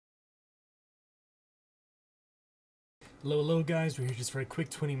Hello, hello, guys. We're here just for a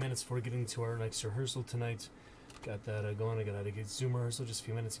quick 20 minutes before getting to our next rehearsal tonight. Got that going. I got out of get Zoom rehearsal just a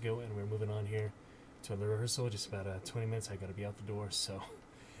few minutes ago, and we're moving on here to another rehearsal. Just about 20 minutes. I got to be out the door, so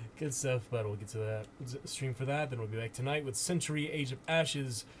good stuff. But we'll get to that stream for that. Then we'll be back tonight with Century Age of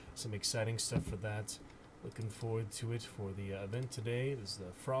Ashes. Some exciting stuff for that. Looking forward to it for the event today. This is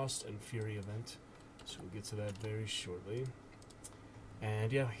the Frost and Fury event, so we'll get to that very shortly.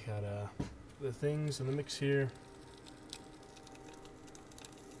 And yeah, we got the things in the mix here.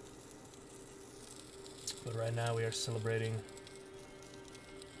 But right now we are celebrating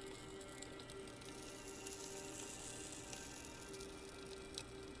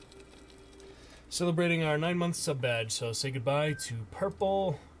our 9-month sub badge. So say goodbye to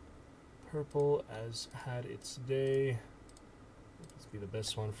Purple. Purple has had its day. Let's be the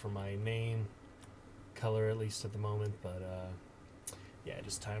best one for my name color, at least at the moment. But yeah,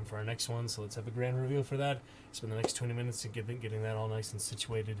 just time for our next one. So let's have a grand reveal for that. Spend the next 20 minutes getting that all nice and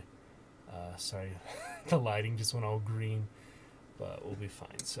situated. Sorry, the lighting just went all green, but we'll be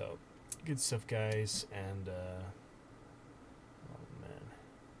fine. So, good stuff, guys. And oh man,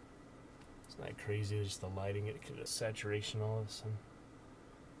 it's not crazy. It's just the lighting, it could have saturation all of a sudden.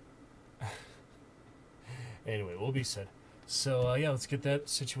 Anyway, we'll be set. So yeah, let's get that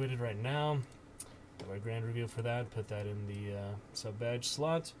situated right now. Have our grand reveal for that. Put that in the sub badge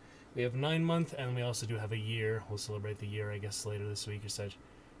slot. We have 9-month, and we also do have a year. We'll celebrate the year, I guess, later this week or such.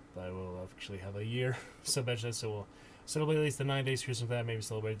 But we'll actually have a year sub badge that, so we'll celebrate at least the 9 days Christmas for that, maybe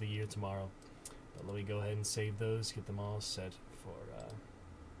celebrate the year tomorrow. But let me go ahead and save those, get them all set for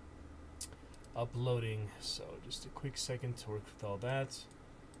uploading. So just a quick second to work with all that,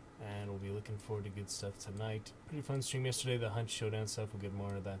 and we'll be looking forward to good stuff tonight. Pretty fun stream yesterday, the Hunt Showdown stuff. We'll get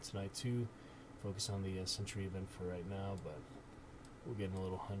more of that tonight too. Focus on the Century event for right now, but we'll get in a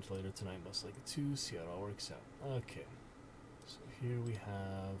little Hunt later tonight, most likely too, see how it all works out. Okay. So here we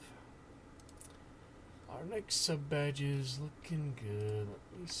have our next sub badges looking good.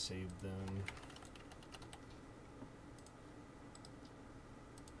 Let me save them.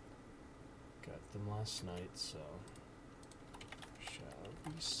 Got them last night, so shall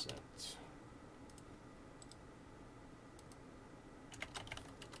be set.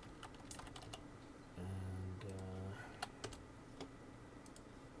 And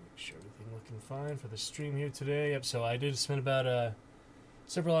make sure everything looking fine for the stream here today. Yep, so I did spend about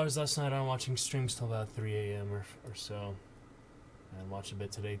several hours last night on watching streams till about 3 a.m. or so. And watched a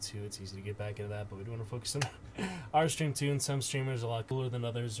bit today too. It's easy to get back into that, but we do want to focus on our stream too. And some streamers are a lot cooler than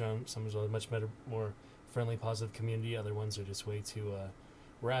others. Some are a much better, more friendly, positive community. Other ones are just way too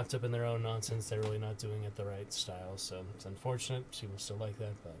wrapped up in their own nonsense. They're really not doing it the right style. So it's unfortunate. People still like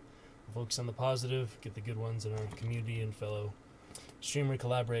that, but we'll focus on the positive, get the good ones in our community and fellow streamer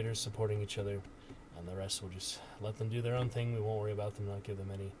collaborators supporting each other. And the rest we'll just let them do their own thing. We won't worry about them, not give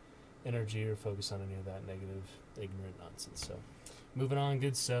them any energy or focus on any of that negative, ignorant nonsense. So, moving on,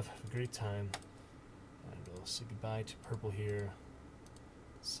 good stuff. Have a great time. And we'll say goodbye to Purple here.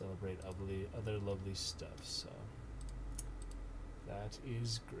 Celebrate other lovely stuff. So, that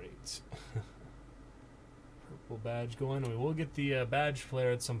is great. Purple badge going. We will get the badge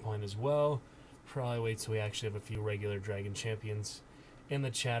flare at some point as well. Probably wait till we actually have a few regular Dragon Champions in the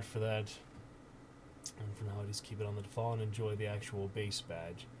chat for that. And for now, just keep it on the default and enjoy the actual base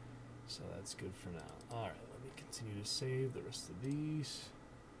badge. So that's good for now. Alright, let me continue to save the rest of these.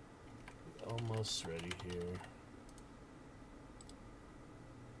 Almost ready here.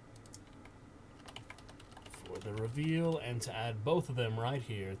 For the reveal, and to add both of them right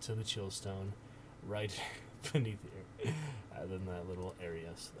here to the Chillstone, right beneath here. In that little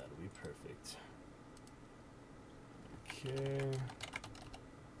area, so that'll be perfect. Okay.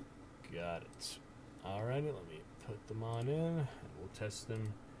 Got it. Alrighty, let me put them on in, and we'll test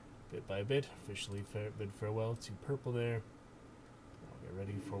them bit by bit. Officially bid farewell to Purple there. I'll get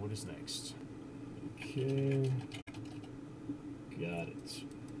ready for what is next. Okay. Got it.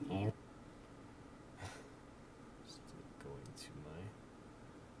 Alright. Still going to my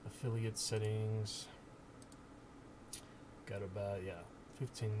affiliate settings. Got about,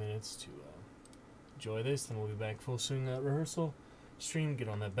 15 minutes to enjoy this, then we'll be back full swing rehearsal. Stream, get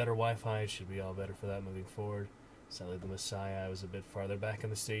on that better Wi-Fi. It should be all better for that moving forward. Sadly, the Messiah, I was a bit farther back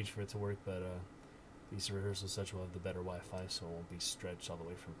on the stage for it to work, but these rehearsals such will have the better Wi-Fi, so it won't be stretched all the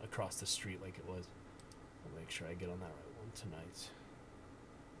way from across the street like it was. I'll make sure I get on that right one tonight.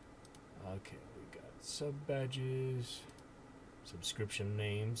 Okay, we got sub badges, subscription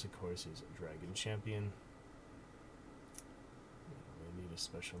names, of course, is Dragon Champion. I need a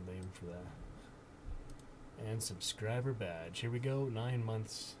special name for that. And subscriber badge. Here we go, 9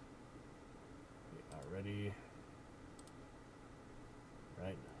 months. We are ready.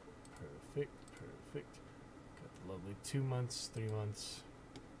 right now. Perfect, perfect. Got the lovely 2 months, 3 months.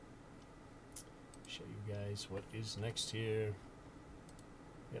 Show you guys what is next here.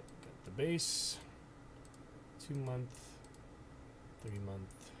 Yep, got the base. 2 month, 3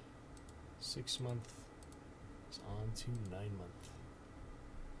 month, 6 month. It's on to 9 month.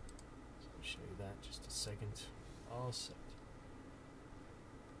 So I'll show you that just a second. All set.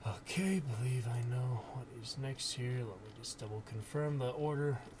 Okay, believe I know what is next here. Let me just double confirm the order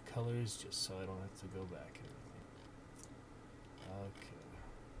of colors just so I don't have to go back and everything. Okay.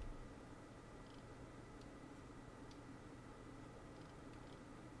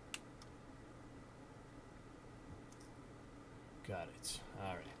 Got it.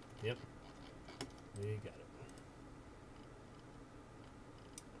 Alright. Yep. We got it.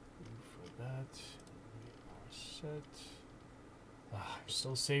 For that, we are set. I'm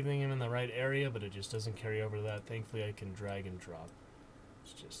still saving him in the right area, but it just doesn't carry over to that. Thankfully, I can drag and drop.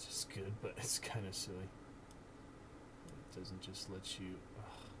 It's just as good, but it's kind of silly. It doesn't just let you...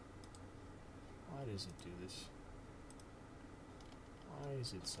 Why does it do this? Why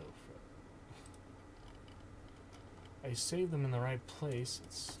is it so I save them in the right place.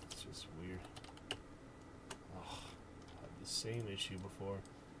 It's just weird. I had the same issue before.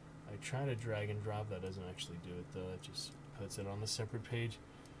 I try to drag and drop. That doesn't actually do it, though. It just puts it on the separate page.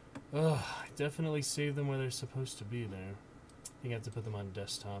 I definitely save them where they're supposed to be there. I think I have to put them on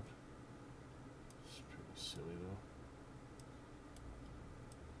desktop. It's pretty silly,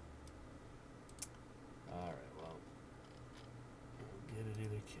 though. Alright, well. I'll get it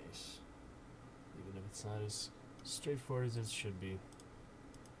either case. Even if it's not as straightforward as it should be,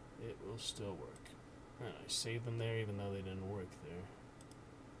 it will still work. And I saved them there even though they didn't work there.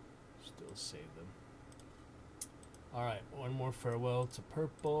 Still save them. Alright, one more farewell to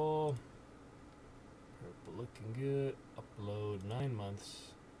purple. Purple looking good. Upload 9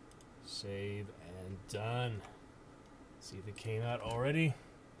 months. Save and done. See if it came out already.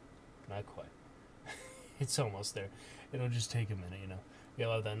 Not quite. It's almost there. It'll just take a minute, you know.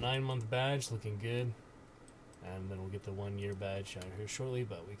 We'll have that 9-month badge looking good. And then we'll get the 1-year badge out here shortly,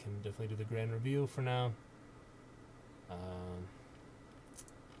 but we can definitely do the grand reveal for now.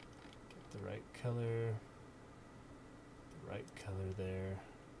 Get the right color. The right color there.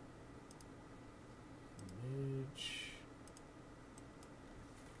 Image.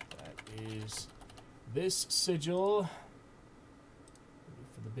 That is this sigil. Ready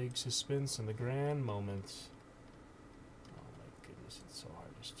for the big suspense and the grand moment. Oh my goodness, it's so hard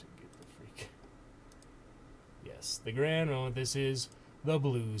just to get the freak. Yes, the grand moment. This is the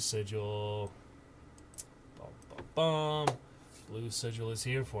blue sigil. Bum, bum, bum. Blue sigil is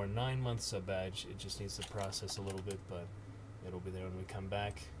here for a 9-month sub badge. It just needs to process a little bit, but it'll be there when we come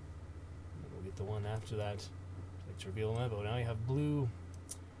back. And then we'll get the one after that. Like to reveal that, but now you have blue.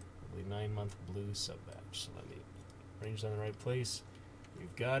 Probably 9-month blue sub badge. So let me arrange that in the right place.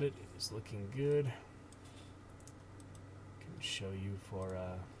 We've got it. It is looking good. Can show you for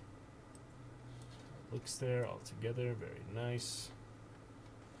looks there all together. Very nice.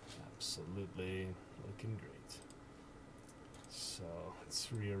 Absolutely looking great. So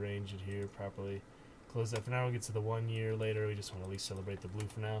let's rearrange it here properly. Close that for now. We'll get to the 1 year later. We just want to at least celebrate the blue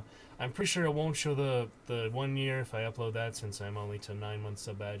for now. I'm pretty sure it won't show the 1 year if I upload that, since I'm only to 9 months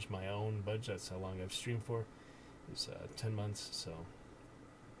sub badge. My own budget, that's how long I've streamed for. It's 10 months, so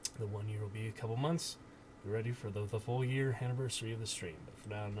the 1 year will be a couple months. Be ready for the full year anniversary of the stream. But for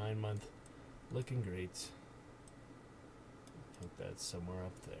now, 9 month, looking great. I think that's somewhere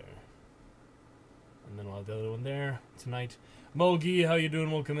up there. And then we'll have the other one there tonight. Mogi, how you doing?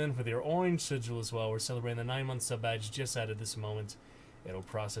 Welcome in for your orange sigil as well. We're celebrating the 9-month sub badge just at this moment. It'll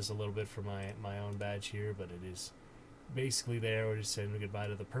process a little bit for my own badge here, but it is basically there. We're just saying goodbye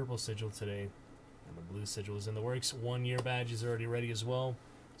to the purple sigil today, and the blue sigil is in the works. 1 year badge is already ready as well,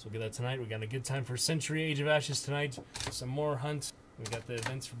 so we'll get that tonight. We got a good time for Century Age of Ashes tonight. Some more hunt. We got the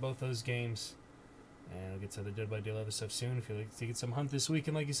events for both those games, and we'll get to the Dead by Daylight other stuff soon. If you'd like to get some hunt this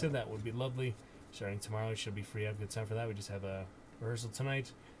weekend, like you said, that would be lovely. Starting tomorrow, we should be free. Have a good time for that. We just have a rehearsal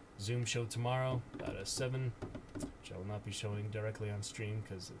tonight. Zoom show tomorrow about 7, which I will not be showing directly on stream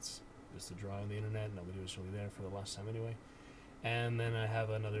because it's just a draw on the internet. Nobody was really there for the last time anyway. And then I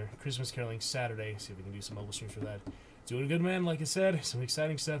have another Christmas caroling Saturday. See if we can do some mobile streams for that. Doing good, man. Like I said, some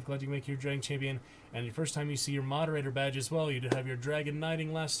exciting stuff. Glad you can make your Dragon Champion. And your first time you see your moderator badge as well. You did have your Dragon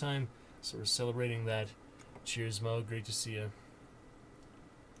Knighting last time, so we're celebrating that. Cheers, Mo. Great to see you.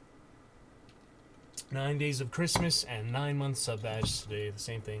 9 days of Christmas and 9 months sub badge today. The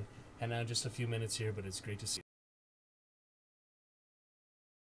same thing. And now just a few minutes here, but it's great to see you.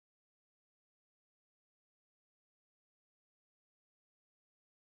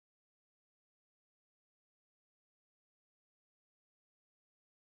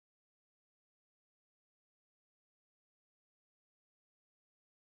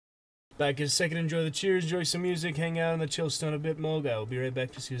 Back in a second, enjoy the cheers, enjoy some music, hang out in the chill stone a bit, Moog. I will be right back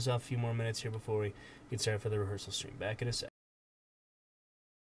to see us off a few more minutes here before we get started for the rehearsal stream. Back in a sec.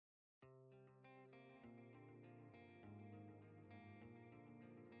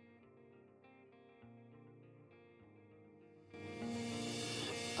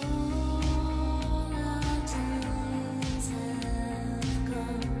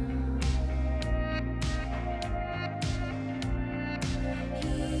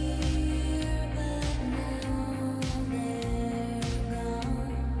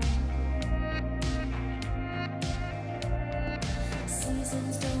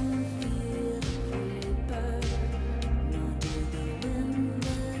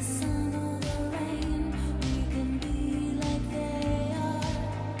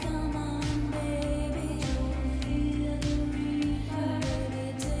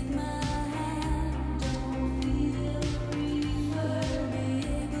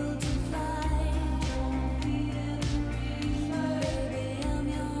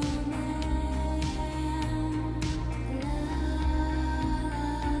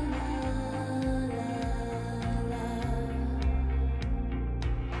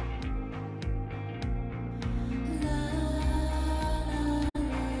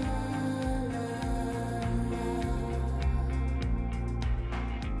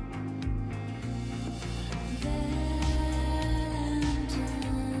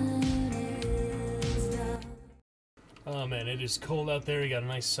 Oh man, it is cold out there. We got a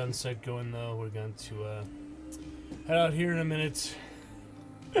nice sunset going though. We're going to head out here in a minute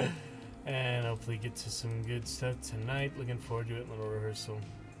and hopefully get to some good stuff tonight. Looking forward to it. Little rehearsal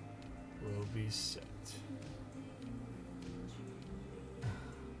will be set.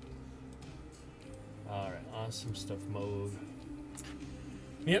 Alright, awesome stuff, Moog.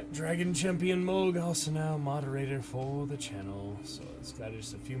 Yep, Dragon Champion Moog, also now moderator for the channel. So it's got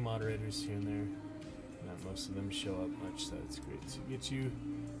just a few moderators here and there. Not most of them show up much, so it's great to get you.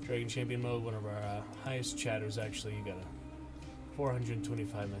 Dragon Champion Mode, one of our highest chatters, actually. You got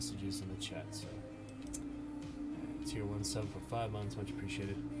 425 messages in the chat, so tier 1 sub for 5 months, much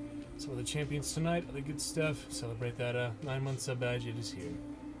appreciated. Some of the champions tonight, other good stuff. Celebrate that 9-month sub badge, it is here.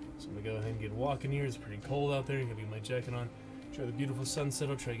 So I'm gonna go ahead and get walking here. It's pretty cold out there. I'm gonna get my jacket on. Enjoy the beautiful sunset.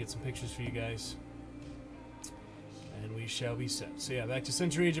 I'll try to get some pictures for you guys. And we shall be set. So yeah, back to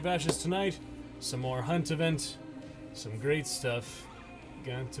Century Age of Ashes tonight. Some more hunt event, some great stuff,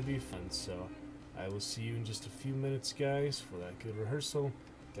 going to be fun. So I will see you in just a few minutes, guys, for that good rehearsal.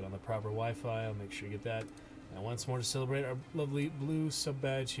 Get on the proper Wi-Fi, I'll make sure you get that. And once more to celebrate our lovely blue sub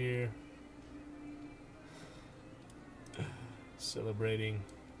badge here. Celebrating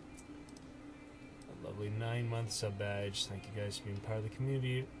a lovely 9-month sub badge. Thank you guys for being part of the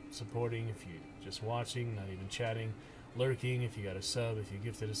community, supporting, if you're just watching, not even chatting, lurking, if you got a sub, if you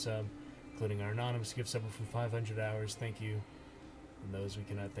gifted a sub, including our anonymous gift sub from 500 hours. Thank you. And those we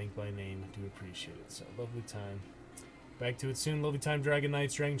cannot thank by name, do appreciate it. So, lovely time. Back to it soon. Lovely time, Dragon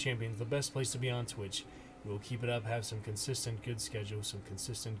Knights, Dragon Champions. The best place to be on Twitch. We will keep it up, have some consistent good schedule, some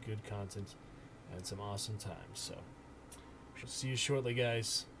consistent good content, and some awesome times. So, we'll see you shortly,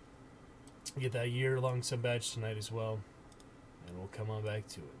 guys. Get that year-long sub badge tonight as well. And we'll come on back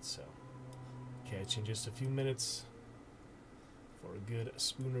to it. So, catch you in just a few minutes for a good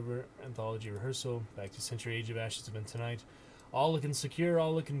Spoon River Anthology rehearsal. Back to Century Age of Ashes event tonight. All looking secure,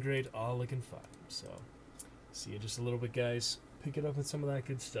 all looking great, all looking fine. So, see you just a little bit, guys. Pick it up with some of that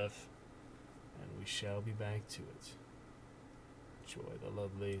good stuff. And we shall be back to it. Enjoy the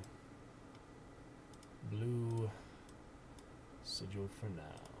lovely blue sigil for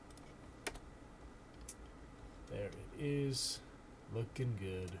now. There it is. Looking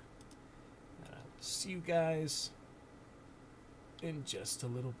good. And I will see you guys in just a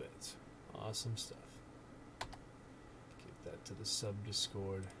little bit. Awesome stuff. Get that to the sub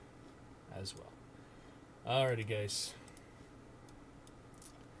Discord as well. Alrighty, guys.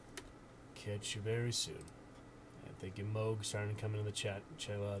 Catch you very soon. And thank you, Moog, starting to come into the chat.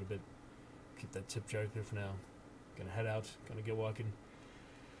 Chill out a bit. Keep that tip jar clear for now. Gonna head out. Gonna get walking.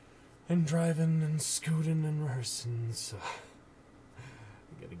 And driving and scooting and rehearsing. So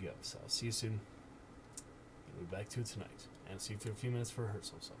I gotta go. So I'll see you soon. Gonna be back to it tonight. And see you for a few minutes for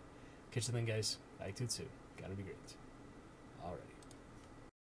rehearsal. So catch you then, guys. Back to it soon. Gotta be great. Alrighty.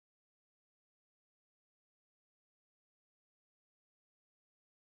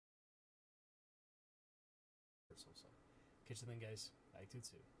 So catch you then, guys. Back to it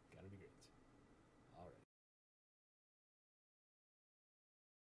soon. Gotta be great.